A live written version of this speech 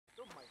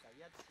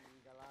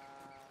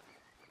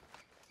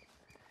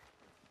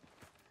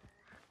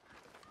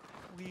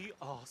We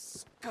are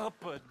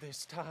scuppered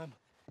this time.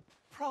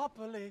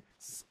 Properly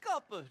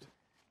scuppered.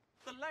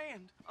 The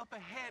land up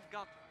ahead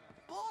got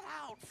bought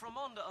out from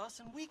under us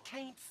and we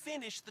can't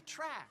finish the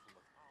track.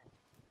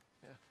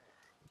 Yeah,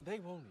 they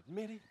won't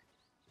admit it,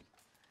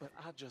 but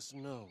I just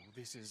know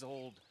this is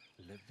old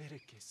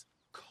Leviticus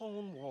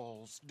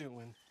Cornwall's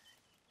doing.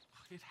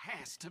 It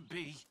has to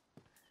be.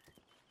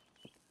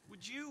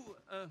 Would you,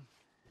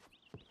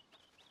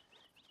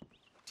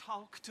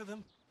 talk to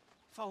them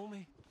for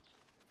me?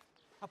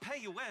 I'll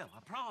pay you well, I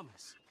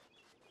promise.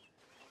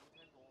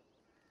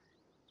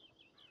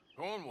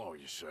 Cornwall,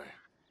 you say?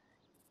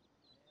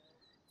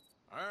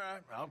 All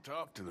right, I'll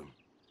talk to them.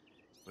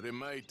 But it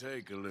may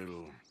take a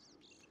little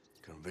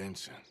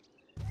convincing.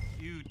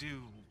 You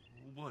do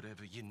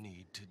whatever you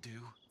need to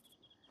do.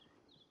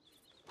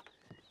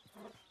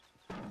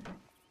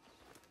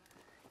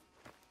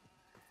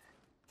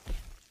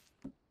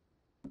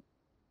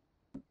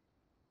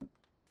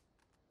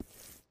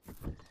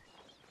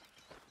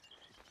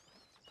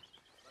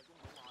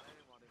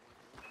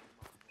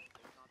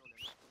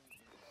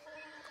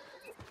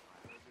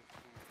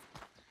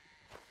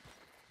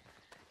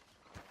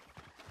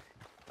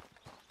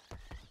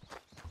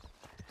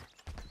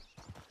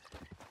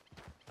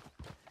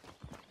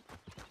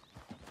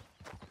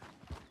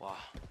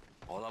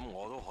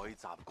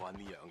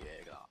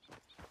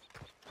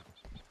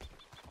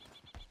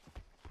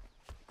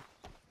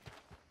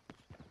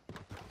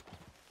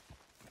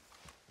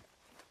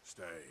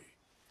 Stay.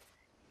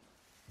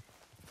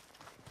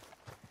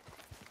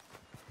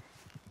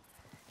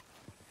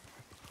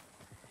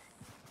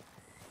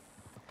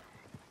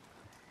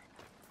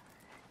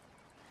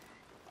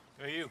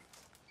 Hey, you.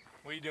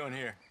 What are you doing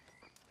here?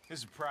 This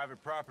is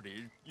private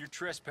property. You're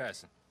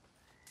trespassing.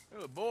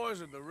 Well, the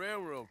boys at the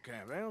railroad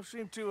camp, they don't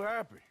seem too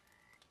happy.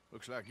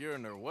 Looks like you're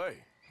in their way.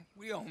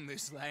 We own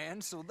this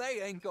land, so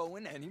they ain't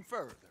going any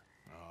further.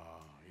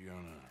 Oh, you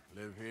gonna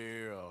live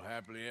here all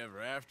happily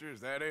ever after?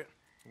 Is that it?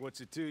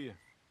 What's it to you?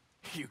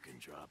 You can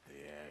drop the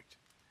act.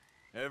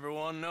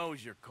 Everyone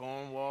knows you're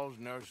Cornwall's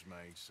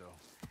nursemaid, so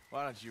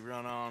why don't you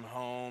run on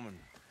home and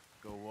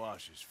go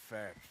wash his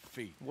fat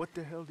feet? What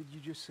the hell did you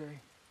just say?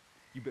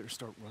 You better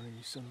start running,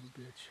 you son of a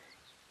bitch.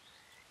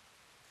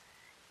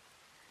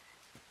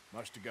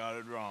 Must have got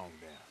it wrong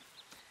then.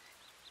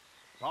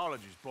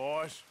 Apologies,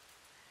 boys.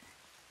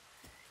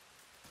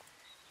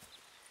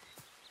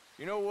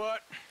 You know what?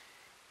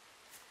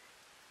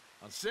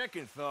 On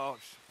second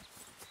thoughts,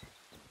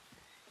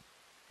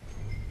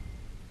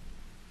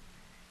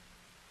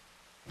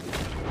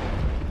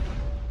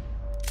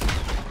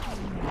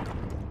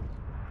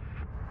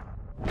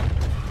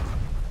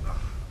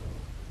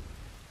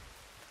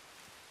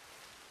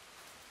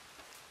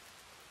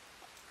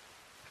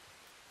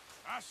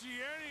 I see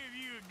any of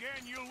you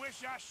again, you'll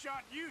wish I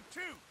shot you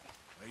too,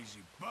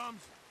 lazy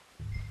bums.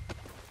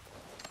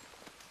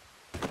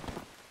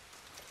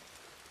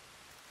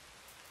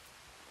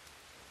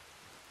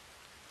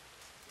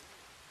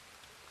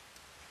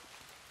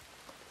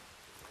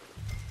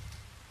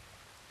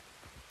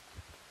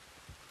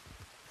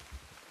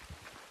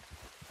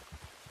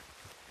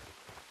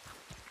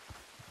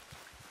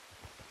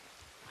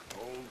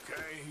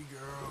 Okay,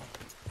 girl.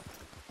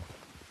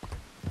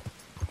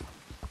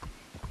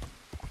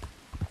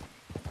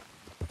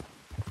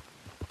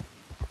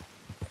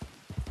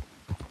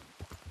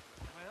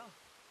 Well,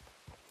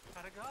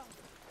 gotta go.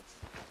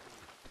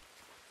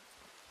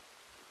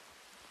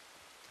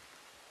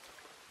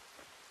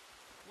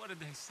 What did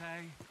they say?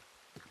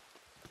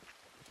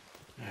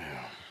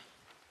 Yeah.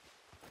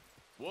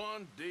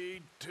 One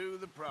deed to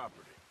the property.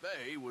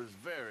 They was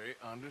very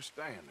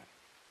understanding.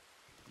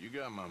 You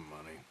got my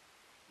money.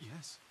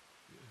 Yes.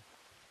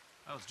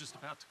 I was just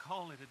about to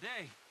call it a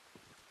day.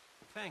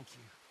 Thank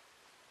you.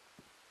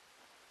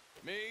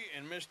 Me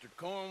and Mr.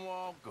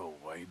 Cornwall go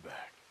way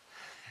back.